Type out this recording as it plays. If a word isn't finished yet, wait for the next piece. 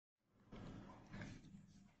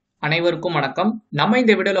அனைவருக்கும் வணக்கம். நம்ம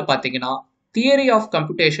இந்த வீடியோல பாத்தீங்கன்னா தியரி ஆஃப்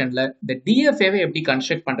கம்ப்யூட்டேஷன்ல இந்த DFA வை எப்படி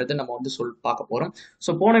கன்ஸ்ட்ரக்ட் பண்றது நம்ம பார்க்க போறோம்.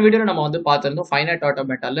 ஸோ போன வீடியோல நம்ம பார்த்திருந்தோம் ஃபைனைட்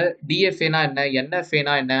ஆட்டோமேட்டால DFA னா என்ன, NFA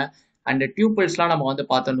னா என்ன அண்ட் டியூபிள்ஸ்லாம் நம்ம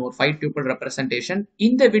பார்த்திருந்தோம் ஒரு 5 டியூபிள் ரெப்ரசன்டேஷன்.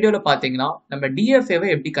 இந்த வீடியோல பாத்தீங்கன்னா நம்ம DFA வை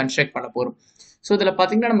எப்படி கன்ஸ்ட்ரக்ட் பண்ண போறோம். ஸோ இதுல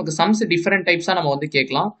பாத்தீங்கன்னா நமக்கு சம்ஸ் டிஃபரெண்ட் டைப்ஸா நம்ம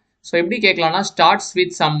கேட்கலாம். ஸோ எப்படி கேட்கலாம்னா ஸ்டார்ட்ஸ்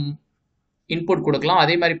வித் சம் இன்புட் கொடுக்கலாம்,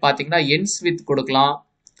 அதே மாதிரி பாத்தீங்கன்னா எண்ட்ஸ் வித் கொடுக்கலாம்,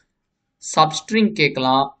 சப்ஸ்ட்ரிங்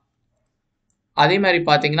கேட்கலாம், அதே மாதிரி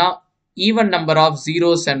பாத்தீங்கன்னா even number of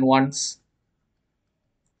zeros and once.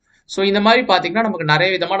 So இந்த மாதிரி பாத்தீங்கன்னா நமக்கு நிறைய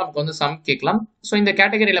விதமா நமக்கு சம் கேட்கலாம். ஸோ இந்த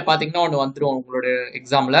கேட்டகரியில பாத்தீங்கன்னா ஒன்று வந்துடும் உங்களோட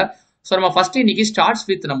எக்ஸாம்ல. ஸோ நம்ம ஃபர்ஸ்ட் இன்னைக்கு ஸ்டார்ட்ஸ்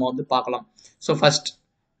வித் நம்ம பார்க்கலாம். ஸோ ஃபர்ஸ்ட்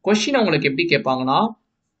கொஸ்டின் உங்களுக்கு எப்படி கேட்பாங்கன்னா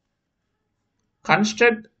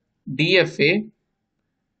construct DFA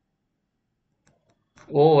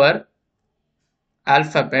over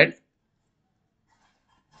alphabet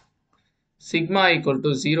sigma equal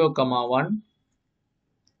to 0, 1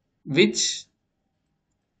 which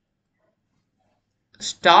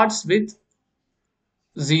starts with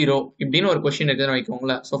 0 இப்படின்னு ஒரு கொஸ்டின் எடுத்துன்னு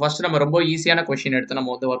வைக்கோங்களேன். ஸோ ஃபர்ஸ்ட் நம்ம ரொம்ப ஈஸியான கொஸ்டின் எடுத்து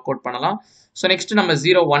நம்ம ஒர்க் அவுட் பண்ணலாம். ஸோ நெக்ஸ்ட் நம்ம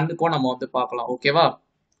 0, 1க்கும் நம்ம பார்க்கலாம். ஓகேவா?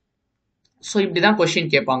 ஸோ இப்படிதான்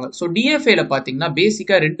கொஸ்டின் கேட்பாங்க. ஸோ DFAல பார்த்தீங்கன்னா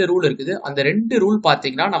பேசிக்கா 2 ரூல் இருக்குது. அந்த 2 ரூல்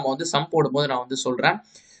பார்த்தீங்கன்னா நம்ம சம் போடும்போது நான் சொல்றேன்.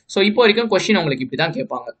 ஸோ இப்போ வரைக்கும் கொஸ்டின் உங்களுக்கு இப்படிதான்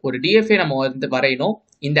கேட்பாங்க. ஒரு DFA நம்ம வரையணும்,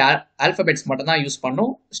 இந்த ஆல்பபெட்ஸ் மட்டும் தான் யூஸ் பண்ணும்,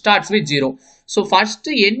 starts with 0. So first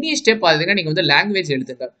any step பார்த்தீங்கன்னா நீங்க லாங்குவேஜ்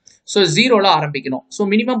எழுதுங்க. ஸோ 0ல ஆரம்பிக்கணும். ஸோ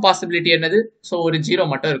மினிமம் பாசிபிலிட்டி என்னது? ஸோ ஒரு 0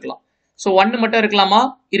 மட்டும் இருக்கலாம். ஸோ 1 மட்டும் இருக்கலாமா?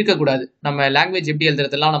 இருக்கக்கூடாது. நம்ம லாங்குவேஜ் எப்படி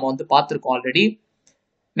எழுதுறதெல்லாம் நம்ம பார்த்துருக்கோம் ஆல்ரெடி.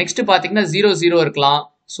 நெக்ஸ்ட் பார்த்தீங்கன்னா 0, 0 இருக்கலாம்.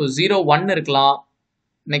 ஸோ 0, 1 இருக்கலாம்.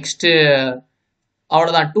 நெக்ஸ்ட்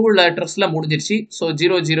அவ்வளோதான், 2 லெட்டர்ஸ்ல முடிஞ்சிருச்சு. ஸோ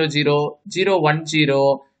 0, 0, 0, 0, 1, 0,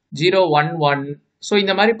 0, 1, 1. ஸோ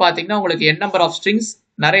இந்த மாதிரி பார்த்தீங்கன்னா உங்களுக்கு n நம்பர் ஆஃப் ஸ்ட்ரிங்ஸ்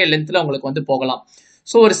நிறைய லென்த்ல உங்களுக்கு போகலாம்.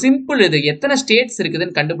 ஸோ ஒரு சிம்பிள் இது எத்தனை ஸ்டேட்ஸ்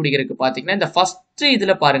இருக்குதுன்னு கண்டுபிடிக்கிறதுக்கு பார்த்தீங்கன்னா இந்த ஃபர்ஸ்ட்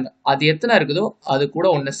இதுல பாருங்க, அது எத்தனை இருக்குதோ அது கூட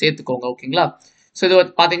ஒன்று சேர்த்துக்கோங்க. ஓகேங்களா? ஸோ இது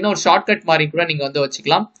பார்த்தீங்கன்னா ஒரு ஷார்ட்கட் மாதிரி கூட நீங்க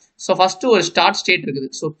வச்சுக்கலாம். ஸோ ஃபர்ஸ்ட் ஒரு ஸ்டார்ட் ஸ்டேட் இருக்குது.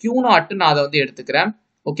 ஸோ Q0 நான் அதை எடுத்துக்கிறேன்.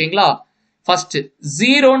 ஓகேங்களா? ஃபர்ஸ்ட்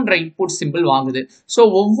 0ன்ற இன்புட் சிம்பிள் வாங்குது. ஸோ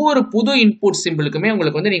ஒவ்வொரு புது இன்புட் சிம்பிளுக்குமே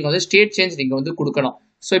உங்களுக்கு நீங்க ஸ்டேட் சேஞ்ச் நீங்க கொடுக்கணும்.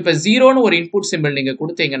 ஸோ இப்போ 0ன்னு ஒரு இன்புட் சிம்பிள் நீங்க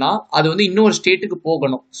கொடுத்தீங்கன்னா அது இன்னொரு ஸ்டேட்டுக்கு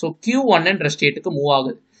போகணும். ஸோ Q1ன்ற ஸ்டேட்டுக்கு மூவ்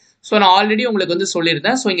ஆகுது. ஸோ நான் ஆல்ரெடி உங்களுக்கு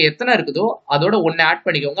சொல்லியிருந்தேன். ஸோ இங்க எத்தனை இருக்குதோ அதோட ஒன்னு ஆட்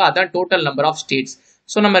பண்ணிக்கோங்க, அதான் total number of states.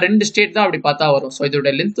 So நம்ம 2 ஸ்டேட் தான் அப்படி பார்த்தா வரும். ஸோ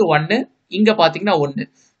இதோட லென்த் 1, இங்க பாத்தீங்கன்னா 1.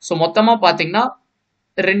 ஸோ மொத்தமா பாத்தீங்கன்னா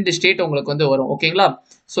 2 ஸ்டேட் உங்களுக்கு வரும். ஓகேங்களா?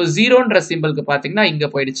 ஸோ 0ன்ற சிம்பிளுக்கு பாத்தீங்கன்னா இங்க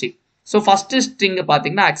போயிடுச்சு. ஸோ ஃபர்ஸ்ட் ஸ்ட்ரிங்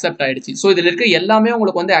பாத்தீங்கன்னா அக்செப்ட் ஆயிடுச்சு. ஸோ இதுல இருக்க எல்லாமே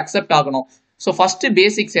உங்களுக்கு அக்செப்ட் ஆகணும். ஸோ ஃபர்ஸ்ட்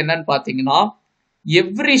பேசிக்ஸ் என்னன்னு பாத்தீங்கன்னா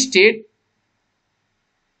every state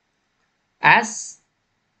as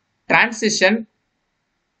transition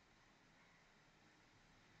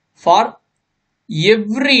for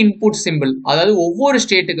every input simple. அதாவது ஒவ்வொரு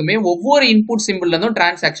ஸ்டேட்டுக்குமே ஒவ்வொரு இன்புட் சிம்பிள்ல இருந்தும்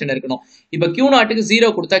டிரான்சாக்ஷன் இருக்கணும். இப்ப Q0க்கு 0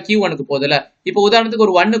 கொடுத்தா Q1க்கு போகுதுல, இப்போ உதாரணத்துக்கு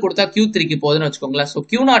ஒரு 1 கொடுத்தா Q3க்கு போகுதுன்னு வச்சுக்கோங்களேன். ஸோ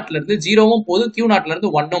Q0ல இருந்து 0வும் போகுது, Q0ல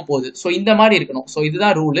இருந்து 1ம் போகுது. ஸோ இந்த மாதிரி இருக்கணும். ஸோ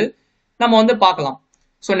இதுதான் ரூல். நம்ம பார்க்கலாம்.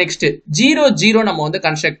 ஸோ நெக்ஸ்ட் 0, 0 நம்ம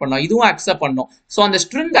கன்ஸ்ட்ரக்ட் பண்ணோம், இதுவும் அக்செப்ட் பண்ணோம். ஸோ அந்த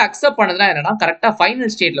ஸ்ட்ரிங் அக்செப்ட் பண்ணதுனா என்னன்னா கரெக்டா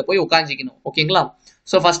ஃபைனல் ஸ்டேட்ல போய் உட்காந்துக்கணும். ஓகேங்களா?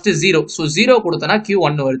 So first 0. ஸோ 0 கொடுத்தனா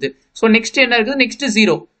Q1 வருது. ஸோ நெக்ஸ்ட் என்ன இருக்குது? நெக்ஸ்ட்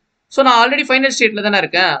 0. ஸோ நான் ஆல்ரெடி ஃபைனல் ஸ்டேட்ல தானே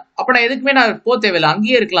இருக்கேன், அப்ப நான் எதுக்குமே நான் போக தேவையில்லை,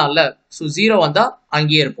 அங்கேயே இருக்கலாம்ல. ஸோ 0 வந்தா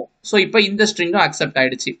அங்கேயே இருப்போம். ஸோ இப்போ இந்த ஸ்ட்ரிங்கும் அக்செப்ட்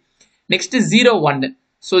ஆயிடுச்சு. நெக்ஸ்ட் 0, 1.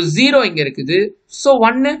 ஸோ 0 இங்க இருக்குது. ஸோ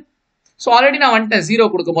 1. ஸோ ஆல்ரெடி நான் வந்துட்டேன் 0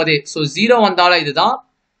 கொடுக்கும் போதே. ஸோ 0 வந்தாலும் இதுதான்,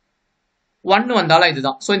 1 வந்தாலும்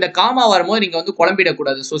இதுதான். ஸோ இந்த காமா வரும்போது நீங்க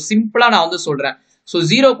குழம்பிடக்கூடாது. ஸோ சிம்பிளா நான் சொல்றேன். ஸோ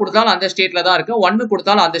 0 கொடுத்தாலும் அந்த ஸ்டேட்ல தான் இருக்கு, 1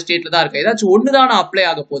 கொடுத்தாலும் அந்த ஸ்டேட்ல தான் இருக்கு. ஏதாச்சும் ஒன்று தான் அப்ளை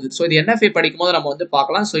ஆக போகுது. ஸோ இது NFA படிக்கும் போது நம்ம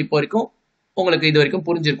பார்க்கலாம். ஸோ இப்போ வரைக்கும் உங்களுக்கு இது வரைக்கும்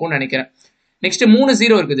புரிஞ்சிருக்கும்னு நினைக்கிறேன். நெக்ஸ்ட் 3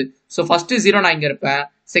 0 இருக்குது. ஸோ ஃபர்ஸ்ட் 0 நான் இங்க இருப்பேன்,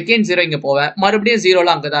 செகண்ட் 0 இங்க போவேன், மறுபடியும்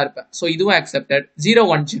 0ல அங்கதான் இருப்பேன். ஸோ இதுவும் அக்செப்டட். 0,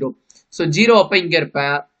 1, 0. ஸோ 0 அப்ப இங்க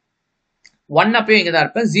இருப்பேன், 1 அப்பயும் இங்க தான்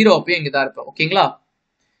இருப்பேன், 0 அப்பயும் இங்க தான் இருப்பேன். ஓகேங்களா?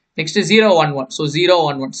 நெக்ஸ்ட் 0, 1, 1. ஸோ 0,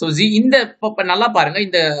 1, 1. ஸோ இந்த நல்லா பாருங்க,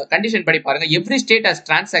 இந்த கண்டிஷன் படி பாருங்க. Every state has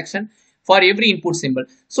transaction for every input simple.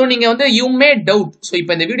 So நீங்க யூ மே டவுட். ஸோ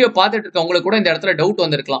இப்போ இந்த வீடியோ பார்த்துட்டு இருக்க உங்களுக்கு கூட இந்த இடத்துல டவுட்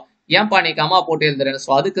வந்திருக்கலாம், ஏன்பா நீ கமா போட்டு எழுதுறேன். ஸோ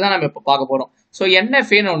அதுக்கு தான் நம்ம இப்போ பார்க்க போறோம். ஸோ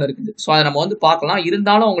NFAன்னு ஒன்று இருக்குது. ஸோ அதை நம்ம பார்க்கலாம்.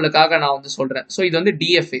 இருந்தாலும் உங்களுக்காக நான் சொல்றேன். ஸோ இது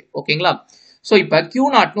DFA. ஓகேங்களா? ஸோ இப்போ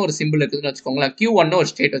Q0ன்னு ஒரு சிம்பிள் இருக்குதுன்னு வச்சுக்கோங்களேன், Q1ன்னு ஒரு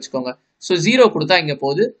ஸ்டேட் வச்சுக்கோங்க. ஸோ 0 கொடுத்தா இங்க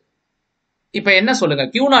போகுது. இப்ப என்ன சொல்லுங்க,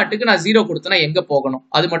 Q0க்கு நான் 0 கொடுத்தனா எங்க போகணும்,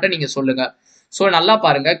 அது மட்டும் நீங்க சொல்லுங்க. ஸோ நல்லா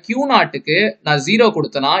பாருங்க, Q0க்கு நான் 0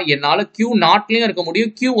 கொடுத்தனா என்னால Q0லயும் இருக்க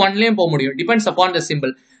முடியும், Q1லயும் போக முடியும். Depends upon the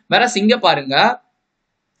simple. வேற இங்க பாருங்க,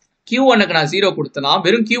 Q1க்கு நான் 0 கொடுத்தனா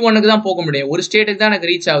வெறும் Q1க்கு தான் போக முடியும், ஒரு ஸ்டேட்டுக்கு தான் எனக்கு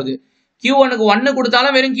ரீச் ஆகுது. Q1க்கு 1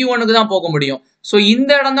 கொடுத்தாலும் வெறும் Q1க்கு தான் போக முடியும். ஸோ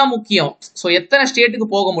இந்த இடம் தான் முக்கியம். ஸோ எத்தனை ஸ்டேட்டுக்கு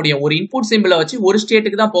போக முடியும், ஒரு இன்புட் சிம்பிளை வச்சு ஒரு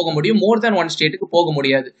ஸ்டேட்டுக்கு தான் போக முடியும், மோர் தென் ஒன் ஸ்டேட்டுக்கு போக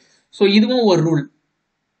முடியாது. ஸோ இதுவும் ஒரு rule.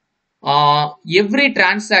 Every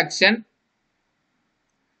transaction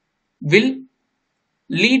will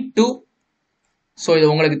lead to, so இது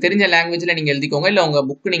உங்களுக்கு தெரிஞ்ச லாங்குவேஜ்ல நீங்க எழுதிக்கோங்க, இல்ல உங்க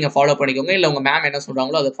புக் நீங்க ஃபாலோ பண்ணிக்கோங்க, இல்ல உங்க மேம் என்ன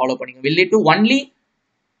சொல்றாங்களோ அதை ஃபாலோ பண்ணிக்கோங்க. Will lead to only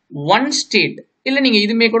one state, இல்ல நீங்க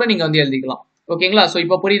இதுமே கூட நீங்க வந்து எழுதிக்கலாம். ஓகேங்களா? ஸோ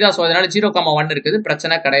இப்போ புரியுதா? ஸோ அதனால 0,1 இருக்குது,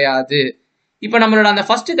 பிரச்சனை கிடையாது. இப்போ நம்மளோட அந்த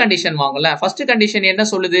ஃபர்ஸ்ட் கண்டிஷன் வாங்கல, ஃபர்ஸ்ட் கண்டிஷன் என்ன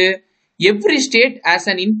சொல்லுது? Every state as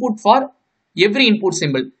an input for every input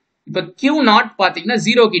simple. இப்போ Q0 பாத்தீங்கன்னா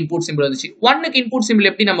 0க்கு இன்புட் சிம்பிள் வந்துச்சு, 1க்கு இன்புட் சிம்பிள்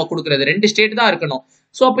எப்படி நம்ம கொடுக்குறது? 2 ஸ்டேட் தான் இருக்கணும்.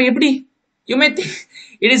 ஸோ அப்போ எப்படி? யூமே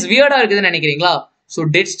இட் இஸ் வியர்டா இருக்குதுன்னு நினைக்கிறீங்களா? ஸோ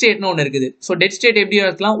டெட் ஸ்டேட்னு ஒன்று இருக்குது. ஸோ டெட் ஸ்டேட் எப்படி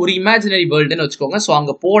இருக்கலாம்? ஒரு இமேஜினரி வேர்ல்டுன்னு வச்சுக்கோங்க. ஸோ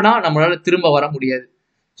அங்கே போனா நம்மளால திரும்ப வர முடியாது.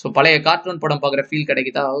 ஸோ பழைய கார்ட்டூன் படம் பார்க்குற ஃபீல்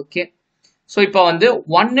கிடைக்குதா? ஓகே. ஸோ இப்போ வந்து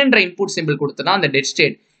 1ன்ற இன்புட் சிம்பிள் கொடுத்தனா அந்த டெட்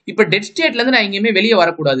ஸ்டேட். இப்போ டெட் ஸ்டேட்ல இருந்து நான் எங்கேயுமே வெளியே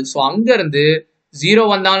வரக்கூடாது. ஸோ அங்க இருந்து 0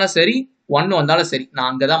 வந்தாலும் சரி 1 வந்தாலும் சரி நான்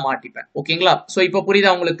அங்கதான் மாட்டிப்பேன். ஓகேங்களா? ஸோ இப்போ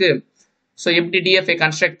புரியுதா உங்களுக்கு? ஸோ எப்படி DFA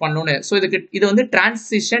கன்ஸ்ட்ரக்ட் பண்ணணும்னு? ஸோ இது வந்து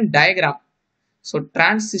transition diagram. So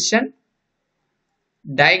transition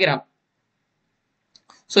diagram.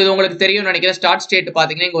 So இது உங்களுக்கு தெரியும் நினைக்கிறேன். ஸ்டார்ட் ஸ்டேட்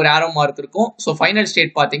பாத்தீங்கன்னா இங்க ஒரு ஆரோ மார்க் இருக்கும். ஸோ ஃபைனல்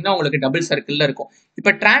ஸ்டேட் பாத்தீங்கன்னா உங்களுக்கு டபுள் சர்க்கிள்ல இருக்கும்.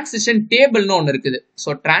 இப்போ டிரான்சிஷன் டேபிள்னு ஒன்று இருக்குது.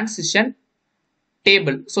 So transition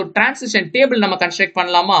table. So transition table நம்ம கன்ஸ்ட்ரக்ட்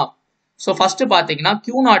பண்ணலாமா? ஸோ ஃபர்ஸ்ட் பாத்தீங்கன்னா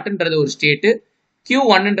Q0ன்றது ஒரு ஸ்டேட்,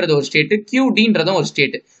 Q1ன்றது ஒரு ஸ்டேட், QDன்றதும் ஒரு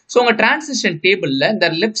ஸ்டேட். ஸோ உங்க டிரான்சிஷன் டேபிள்ல இந்த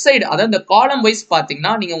லெஃப்ட் சைடு, அதாவது இந்த காலம் வைஸ்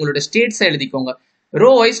பாத்தீங்கன்னா நீங்க உங்களோட ஸ்டேட்ஸ் எழுதிக்கோங்க,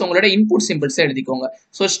 ரோ வைஸ் உங்களோட இன்புட் சிம்பிள்ஸ் எழுதிக்கோங்க.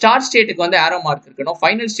 ஸோ ஸ்டார்ட் ஸ்டேட்டுக்கு வந்து ஆரோ மார்க் இருக்கணும்,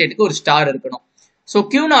 ஃபைனல் ஸ்டேட்டுக்கு ஒரு ஸ்டார் இருக்கணும். ஸோ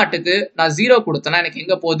Q0க்கு நான் 0 கொடுத்தேன்னா எனக்கு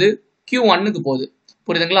எங்க போகுது? Q1க்கு போகுது.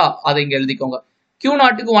 புரியுதுங்களா? அதை இங்க எழுதிக்கோங்க.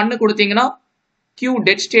 Q0க்கு 1 கொடுத்தீங்கன்னா Q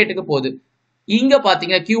டெட் ஸ்டேட்டுக்கு போகுது. இங்க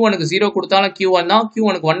பாத்தீங்கன்னா Q1க்கு 0 கொடுத்தாலும் Q1 தான்,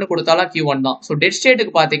 Q1க்கு 1 கொடுத்தாலும் Q1 தான். ஸோ டெட்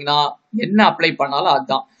ஸ்டேட்டுக்கு பாத்தீங்கன்னா என்ன அப்ளை பண்ணாலும்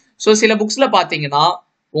அதுதான். ஸோ சில புக்ஸ்ல பாத்தீங்கன்னா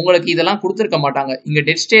உங்களுக்கு இதெல்லாம் கொடுத்துருக்க மாட்டாங்க. இங்க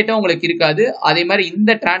டெட் ஸ்டேட்டும் உங்களுக்கு இருக்காது, அதே மாதிரி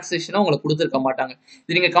இந்த டிரான்சிஷனும் உங்களுக்கு கொடுத்துருக்க மாட்டாங்க.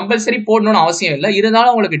 இது நீங்க கம்பல்சரி போடணும்னு அவசியம் இல்லை.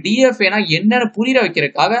 இருந்தாலும் உங்களுக்கு DFAனா என்னன்னு புரிய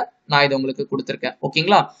வைக்கிறதுக்காக நான் இதை உங்களுக்கு கொடுத்துருக்கேன்.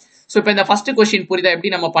 ஓகேங்களா? ஸோ இப்போ இந்த ஃபர்ஸ்ட் கொஸ்டின் புரியுதா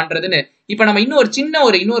எப்படி நம்ம பண்றதுன்னு? இப்போ நம்ம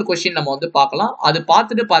இன்னொரு கொஸ்டின் நம்ம வந்து பார்க்கலாம். அது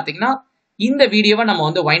பார்த்துட்டு பாத்தீங்கன்னா இந்த வீடியோவை நம்ம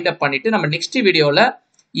வந்து வைண்ட் அப் பண்ணிட்டு நம்ம நெக்ஸ்ட் வீடியோல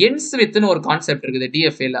எண்ட்ஸ் வித்னு ஒரு கான்செப்ட் இருக்குது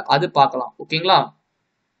DFAல, அது பார்க்கலாம். ஓகேங்களா?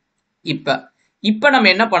 இப்ப நம்ம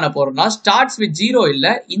என்ன பண்ண போறோம்னா ஸ்டார்ட்ஸ் வித் 0 இல்ல,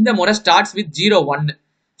 இந்த முறை ஸ்டார்ட்ஸ் வித் 0 1.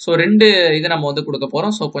 ஸோ ரெண்டு இதை நம்ம வந்து கொடுக்க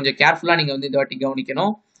போறோம். ஸோ கொஞ்சம் கேர்ஃபுல்லா நீங்க வந்து இந்த வாட்டி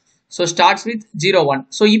கவனிக்கணும். So starts with 0 1.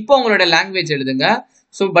 ஸோ இப்போ உங்களோட லாங்குவேஜ் எழுதுங்க.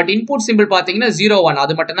 ஸோ பட் இன்புட் சிம்பிள் பாத்தீங்கன்னா 0 1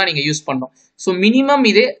 அது மட்டும் தான் நீங்க யூஸ் பண்ணணும். ஸோ மினிமம்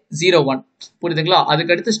இதே 0 1. புரியுதுங்களா?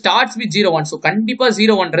 அதுக்கு அடுத்து ஸ்டார்ட்ஸ் வித் 0 1. ஸோ கண்டிப்பா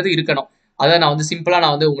 0 1ன்றது இருக்கணும். அதை நான் வந்து சிம்பிளா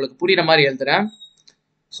நான் வந்து உங்களுக்கு புரியுற மாதிரி எழுதுறேன்.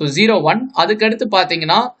 ஸோ 0 1 அதுக்கு அடுத்து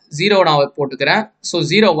பாத்தீங்கன்னா 0 நான் போட்டுக்கிறேன். ஸோ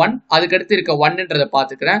 0 1 அதுக்கு அடுத்து இருக்க 1ன்றதை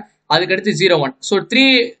பாத்துக்கிறேன். அதுக்கு அடுத்து 0 1. So 3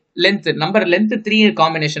 length number length 3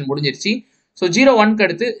 combination முடிஞ்சிருச்சு. ஸோ 0 1க்கு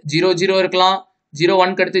அடுத்து 0 0 இருக்கலாம், 0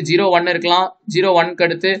 1க்கு அடுத்து 0 1 இருக்கலாம், 0 1க்கு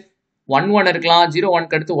அடுத்து 1 1 இருக்கலாம், 0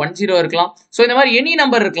 1க்கு அடுத்து 1 0 இருக்கலாம். ஸோ இந்த மாதிரி எனி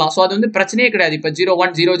நம்பர் இருக்கலாம். ஸோ அது வந்து பிரச்சனையே கிடையாது. இப்போ 0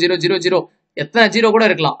 1 0 0 0 0 எத்தனை 0 கூட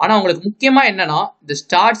இருக்கலாம். ஆனா உங்களுக்கு முக்கியமா என்னன்னா இந்த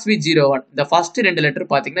ஸ்டார்ட்ஸ் வித் 0 1, இந்த ஃபர்ஸ்ட் 2 லெட்டர்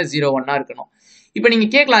பாத்தீங்கன்னா 0 1 இருக்கணும். இப்போ நீங்க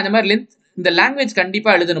கேட்கலாம் இந்த மாதிரி லென்த் இந்த லாங்குவேஜ் கண்டிப்பா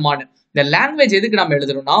எழுதணுமான்னு. இந்த லாங்குவேஜ் எதுக்கு நம்ம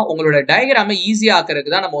எழுதுறோம்னா உங்களோட டயக்ராமை ஈஸியா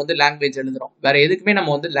ஆக்குறதுக்கு தான் நம்ம வந்து லாங்குவேஜ் எழுதுறோம். வேற எதுக்குமே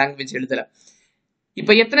நம்ம வந்து லாங்குவேஜ் எழுதல.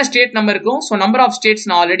 இப்போ எத்தனை ஸ்டேட் நம்பர் இருக்கும்? ஸோ நம்பர் ஆஃப் ஸ்டேட்ஸ்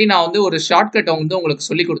நான் ஆல்ரெடி வந்து ஒரு ஷார்ட்கட் வந்து உங்களுக்கு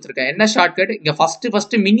சொல்லி கொடுத்துருக்கேன். என்ன ஷார்ட்கட்? இங்க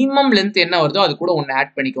ஃபர்ஸ்ட் மினிமம் லென்த் என்ன வருதோ அது கூட ஒன்று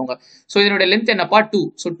ஆட் பண்ணிக்கோங்க. ஸோ இதனோட லென்த் என்னப்பா 2.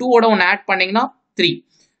 ஸோ 2ஓட ஒன்று ஆட் பண்ணீங்கன்னா 3.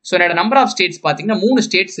 ஸோ என்னோட நம்பர் ஆஃப் ஸ்டேட்ஸ் பாத்தீங்கன்னா 3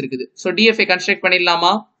 ஸ்டேட்ஸ் இருக்குது. ஸோ DFA கன்ஸ்ட்ரக்ட்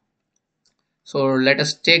பண்ணிடலாமா? So let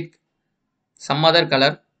us take some other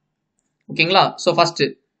colour. ஓகேங்களா? ஸோ ஃபர்ஸ்ட்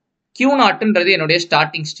Q0ன்றது என்னுடைய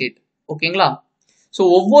ஸ்டார்டிங் ஸ்டேட். ஓகேங்களா? ஸோ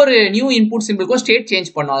ஒவ்வொரு நியூ இன்புட் சிம்பிளுக்கும் ஸ்டேட் சேஞ்ச்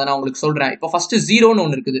பண்ணும், அதை நான் உங்களுக்கு சொல்றேன். இப்போ ஃபர்ஸ்ட் 0ன்னு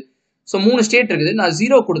ஒன்று இருக்குது. ஸோ 3 ஸ்டேட் இருக்குது. நான்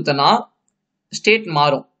 0 கொடுத்தேன்னா ஸ்டேட்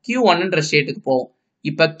மாறும், Q1ன்ற ஸ்டேட்டுக்கு போகும்.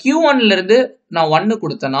 இப்போ Q1ல இருந்து நான் 1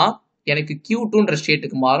 கொடுத்தேன்னா எனக்கு Q2ன்ற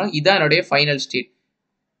ஸ்டேட்டுக்கு மாறும். இதான் என்னுடைய ஃபைனல் ஸ்டேட்.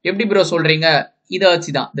 எப்படி ப்ரோ சொல்றீங்க? இதை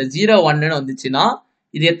வச்சுதான் இந்த 0 1ன்னு வந்துச்சுன்னா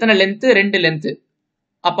இது எத்தனை லென்த்? 2 லென்த்.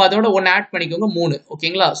 அப்ப அதோட ஒன்னு ஆட் பண்ணிக்கோங்க 3.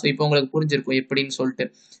 ஓகேங்களா? ஸோ இப்போ உங்களுக்கு புரிஞ்சிருக்கும் எப்படின்னு சொல்லிட்டு.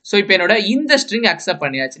 ஸோ இப்போ என்னோட இந்த ஸ்ட்ரிங் அக்செப்ட்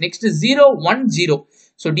பண்ணியாச்சு. நெக்ஸ்ட் 0 1 0.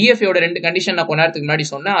 ஸோ DFAயோட 2 கண்டிஷன் நான் கொஞ்ச நேரத்துக்கு முன்னாடி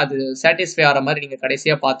சொன்னேன், அது சாட்டிஸ்ஃபை ஆகிற மாதிரி நீங்க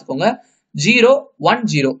கடைசியா பாத்துக்கோங்க. 0 1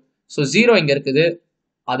 0. ஸோ 0 இங்க இருக்குது.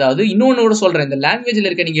 அதாவது இன்னொன்னு கூட சொல்றேன், இந்த லாங்குவேஜ்ல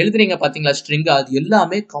இருக்க நீங்க எழுதுறீங்க பாத்தீங்களா ஸ்ட்ரிங், அது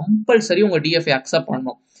எல்லாமே கம்பல்சரி உங்க DFA அக்செப்ட்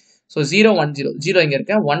பண்ணணும். ஸோ 0 1 0. 0 இங்க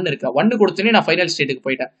இருக்க, 1 இருக்க. 1 கொடுத்தோன்னே நான் ஃபைனல் ஸ்டேட்டுக்கு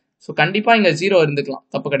போயிட்டேன். ஸோ கண்டிப்பா இங்க 0 இருந்துக்கலாம்,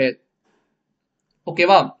 தப்பு கிடையாது.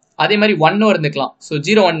 ஓகேவா? அதே மாதிரி 1 இருந்துக்கலாம். ஸோ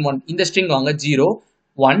 0 1 1 இந்த ஸ்ட்ரிங் வாங்க 0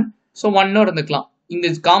 1. ஸோ 1 இருந்துக்கலாம். இங்க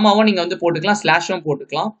காமாவும் நீங்க வந்து போட்டுக்கலாம், ஸ்லாஷும்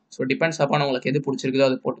போட்டுக்கலாம். ஸோ டிபெண்ட்ஸ் அப்பான் உங்களுக்கு எது பிடிச்சிருக்குதோ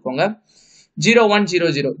அது போட்டுக்கோங்க. 0 1 0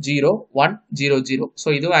 0 0 1 0 0. ஸோ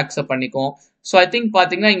இதுவும் அக்செப்ட் பண்ணிக்கும். ஸோ ஐ திங்க்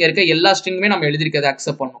பாத்தீங்கன்னா இங்க இருக்க எல்லா ஸ்ட்ரிங்குமே நம்ம எழுதிருக்கிறத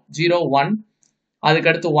அக்செப்ட் பண்ணோம். 0 1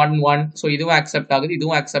 அதுக்கடுத்து 1 1. ஸோ இதுவும் அக்செப்ட் ஆகுது,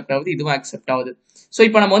 இதுவும் அக்செப்ட் ஆகுது, இதுவும் அக்செப்ட் ஆகுது. ஸோ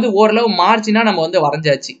இப்போ நம்ம வந்து ஓரளவு மார்ஜினா நம்ம வந்து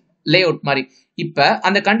வரைஞ்சாச்சு லே அவுட் மாதிரி. இப்ப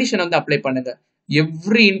அந்த கண்டிஷன் வந்து அப்ளை பண்ணுங்க.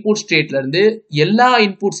 எவ்ரி இன்புட் ஸ்டேட்ல இருந்து எல்லா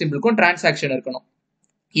இன்புட் சிம்பிளுக்கும் டிரான்சாக்ஷன் இருக்கணும்.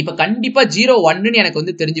 இப்ப கண்டிப்பா 0 1 எனக்கு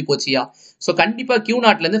வந்து தெரிஞ்சு போச்சியா. சோ கண்டிப்பா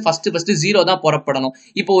Q0ல இருந்து ஃபர்ஸ்ட் 0 தான் புறப்படணும்.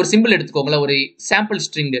 இப்போ ஒரு சிம்பிள் எடுத்துக்கோங்களேன், ஒரு சாம்பிள்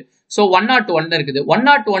ஸ்ட்ரிங். சோ 101 இருக்குது.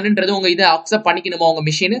 101ன்றது உங்க இதை அக்செப்ட் பண்ணிக்கணுமா உங்க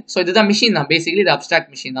மிஷின்? சோ இதுதான் மிஷின் தான், பேசிக்கலி இது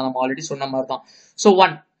அப்ஸ்ட்ராக்ட் மிஷின் தான், நம்ம ஆல்ரெடி சொன்ன மாதிரி தான். சோ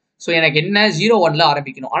 1. சோ எனக்கு என்ன 0 1ல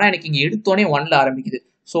ஆரம்பிக்கணும். ஆனா எனக்கு இங்க எடுத்தோடனே 1ல ஆரம்பிக்குது.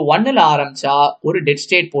 சோ 1ல ஆரம்பிச்சா ஒரு டெட்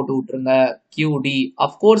ஸ்டேட் போட்டு விட்டுருங்க, QD.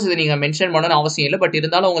 அப்கோர்ஸ் இது நீங்க மென்ஷன் பண்ணணும்னு அவசியம் இல்லை, பட்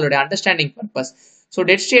இருந்தாலும் உங்களுடைய அண்டர்ஸ்டாண்டிங் பர்பஸ். ஸோ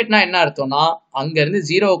டெட் ஸ்டேட்னா என்ன அர்த்தம்னா, அங்க இருந்து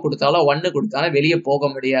 0 கொடுத்தாலும் 1 கொடுத்தாலும் வெளியே போக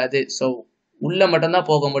முடியாது. ஸோ உள்ள மட்டும்தான்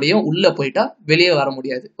போக முடியும், உள்ள போயிட்டா வெளியே வர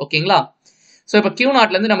முடியாது. ஓகேங்களா? ஸோ இப்போ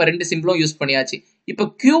Q0ல இருந்து நம்ம 2 சிம்பிளும் யூஸ் பண்ணியாச்சு. இப்போ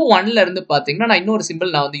Q1ல இருந்து பாத்தீங்கன்னா நான் இன்னொரு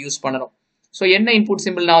சிம்பிள் நான் வந்து யூஸ் பண்ணணும். ஸோ என்ன இன்புட்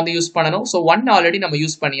சிம்பிள் நான் வந்து யூஸ் பண்ணணும்? ஸோ 1 ஆல்ரெடி நம்ம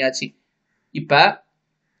யூஸ் பண்ணியாச்சு. இப்ப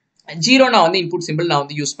 0 நான் வந்து இன்புட் சிம்பிள் நான்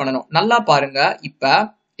வந்து யூஸ் பண்ணணும். நல்லா பாருங்க, இப்ப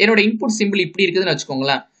என்னோட இன்புட் சிம்பிள் இப்படி இருக்குதுன்னு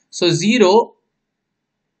வச்சுக்கோங்களேன். ஸோ 0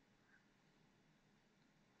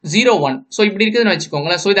 0 1. ஸோ இப்படி இருக்குதுன்னு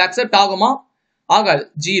வச்சுக்கோங்களேன். ஸோ இது அக்செப்ட் ஆகுமா? ஆகாது.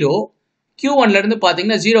 0 Q1ல இருந்து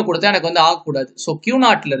பாத்தீங்கன்னா 0 கொடுத்தா எனக்கு வந்து ஆகக்கூடாது. ஸோ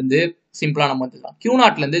Q0ல இருந்து சிம்பிளா நம்ம வந்துடலாம்.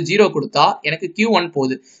 Q0ல இருந்து 0 கொடுத்தா எனக்கு Q1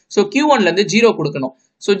 போகுது. ஸோ Q1ல இருந்து 0 கொடுக்கணும்.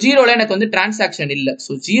 ஸோ 0ல எனக்கு வந்து டிரான்சாக்ஷன் இல்லை.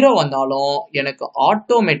 ஸோ 0 வந்தாலும் எனக்கு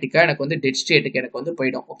ஆட்டோமேட்டிக்கா எனக்கு வந்து டெட் ஸ்டேட்டுக்கு எனக்கு வந்து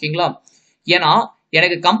போயிடும். ஓகேங்களா? ஏன்னா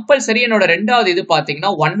எனக்கு கம்பல்சரி என்னோட ரெண்டாவது இது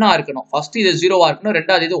பாத்தீங்கன்னா 1ஆ இருக்கணும். ஃபர்ஸ்ட் இது 0வா இருக்கணும்,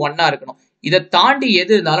 ரெண்டாவது இது 1ஆ இருக்கணும். இதை தாண்டி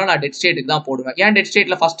எது இருந்தாலும் நான் டெட் ஸ்டேட்டுக்கு தான் போடுவேன். ஏன் டெட்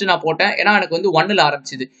ஸ்டேட்ல ஃபர்ஸ்ட் நான் போட்டேன்? ஏன்னா எனக்கு வந்து 1ல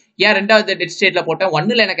ஆரம்பிச்சுது. ஏன் ரெண்டாவது டெட் ஸ்டேட்ல போட்டேன்?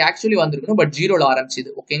 1ல எனக்கு ஆக்சுவலி வந்திருக்கணும், பட் 0ல ஆரம்பிச்சுது.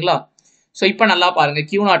 ஓகேங்களா? ஸோ இப்போ நல்லா பாருங்க,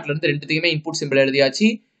 Q0ல இருந்து ரெண்டுத்துக்குமே இன்புட் சிம்பிள் எழுதியாச்சு.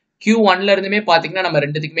 Q1ல இருந்துமே பாத்தீங்கன்னா நம்ம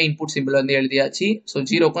ரெண்டுத்துக்குமே இன்புட் சிம்பிள் வந்து எழுதியாச்சு. ஸோ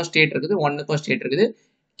 0க்கும் ஸ்டேட் இருக்குது, 1க்கும் ஸ்டேட் இருக்குது.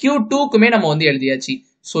 Q2க்குமே நம்ம வந்து எழுதியாச்சு.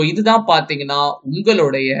 ஸோ இதுதான் பாத்தீங்கன்னா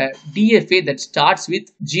உங்களுடைய DFA தட் ஸ்டார்ட்ஸ் வித்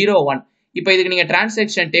 0 1. இப்போ இதுக்கு நீங்க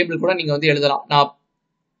டிரான்சாக்ஷன் டேபிள் கூட நீங்க வந்து எழுதலாம். நான்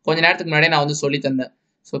கொஞ்ச நேரத்துக்கு முன்னாடி நான் வந்து சொல்லி தந்தேன்.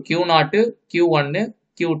 So Q0 Q1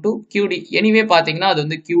 Q2 QD. Anyway பாத்தீங்கன்னா அது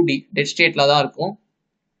வந்து QD டெட் ஸ்டேட்ல தான் இருக்கும்.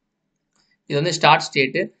 இது வந்து ஸ்டார்ட்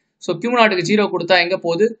ஸ்டேட். ஸோ Q0க்கு 0 கொடுத்தா எங்க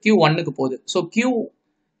போகுது? Q1க்கு போகுது. ஸோ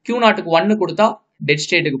Q0க்கு 1 கொடுத்தா டெட்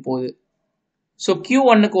ஸ்டேட்டுக்கு போகுது. ஸோ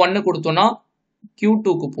Q1க்கு 1 கொடுத்தோம்னா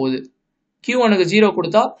Q2க்கு போகுது. Q1க்கு 0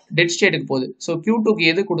 கொடுத்தா டெட் ஸ்டேட்டுக்கு போகுது. ஸோ Q2க்கு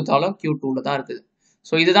எது கொடுத்தாலும் Q2ல தான் இருக்குது.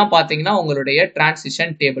 ஸோ இதுதான் பாத்தீங்கன்னா உங்களுடைய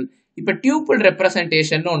டிரான்சிஷன் டேபிள். இப்ப டியூபிள்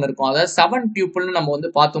ரெப்ரசன்டேஷன் ஒன்று இருக்கும். அதாவது 7 டியூபிள்னு நம்ம வந்து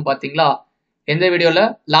பார்த்தோம் பாத்தீங்களா? எந்த வீடியோல?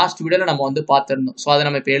 லாஸ்ட் வீடியோல நம்ம வந்து பார்த்திருந்தோம். ஸோ அதை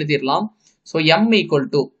நம்ம இப்போ எழுதிடலாம். So M equal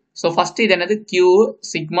to, so first இது என்னது? Q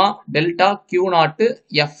sigma delta Q0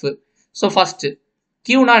 F. So first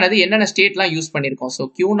Qனா என்னது? என்னென்ன ஸ்டேட்லாம் யூஸ் பண்ணியிருக்கோம்? So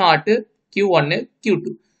Q0 Q1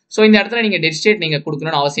 Q2. So இந்த இடத்துல நீங்க டெட் ஸ்டேட் நீங்க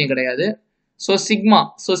கொடுக்கணும்னு அவசியம் கிடையாது. ஸோ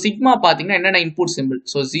சிக்மா பாத்தீங்கன்னா என்னென்ன இன்புட் சிம்பிள்?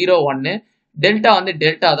 ஸோ 0 1. டெல்டா வந்து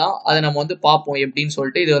டெல்டா தான், அதை நம்ம வந்து பார்ப்போம் எப்படின்னு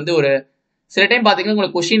சொல்லிட்டு. இது வந்து ஒரு சில டைம் பாத்தீங்கன்னா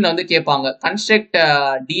உங்களுக்கு கொஸ்டின்ல வந்து கேட்பாங்க, construct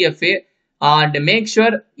DFA and make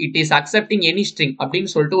sure it is accepting any string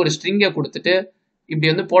அப்படின்னு சொல்லிட்டு ஒரு ஸ்ட்ரிங்கை கொடுத்துட்டு இப்படி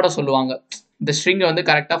வந்து போட சொல்லுவாங்க. இந்த ஸ்ட்ரிங் வந்து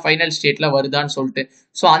கரெக்டா ஃபைனல் ஸ்டேட்ல வருதான்னு சொல்லிட்டு.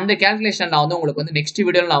 ஸோ அந்த கேல்குலேஷன் நான் வந்து உங்களுக்கு வந்து நெக்ஸ்ட்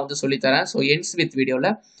வீடியோல நான் வந்து சொல்லித்தரேன். ஸோ எண்ட்ஸ் வித் வீடியோல.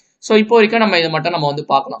 ஸோ இப்போ வரைக்கும் நம்ம இதை மட்டும் நம்ம வந்து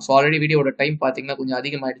பார்க்கலாம். ஸோ ஆல்ரெடி வீடியோட டைம் பாத்தீங்கன்னா கொஞ்சம்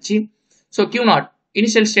அதிகமாயிடுச்சு. ஸோ Q0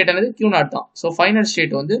 இனிஷியல் ஸ்டேட் என்னது? Q0 தான். ஸோ ஃபைனல்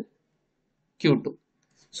ஸ்டேட் வந்து Q2.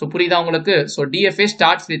 ஸோ புரியுதா உங்களுக்கு? ஸோ DFA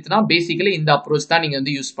ஸ்டார்ட்ஸ் வித்னா பேசிக்கலி இந்த அப்ரோச் தான் நீங்க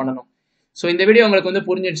வந்து யூஸ் பண்ணணும். ஸோ இந்த வீடியோ உங்களுக்கு வந்து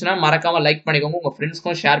புரிஞ்சிடுச்சுன்னா மறக்காம லைக் பண்ணிக்கோங்க, உங்க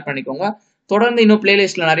ஃப்ரெண்ட்ஸ்க்கும் ஷேர் பண்ணிக்கோங்க. தொடர்ந்து இன்னும்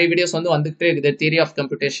பிளேலிஸ்ட்ல நிறைய வீடியோஸ் வந்து வந்துகிட்டே இருக்குது theory of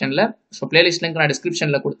கம்ப்யூட்டேஷன்ல. So playlist link நான்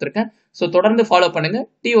டிஸ்கிரிப்ஷன்ல கொடுத்துருக்கேன். ஸோ தொடர்ந்து ஃபாலோ பண்ணுங்க.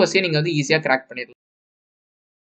 TOC நீங்க வந்து ஈஸியா கிராக் பண்ணிடலாம்.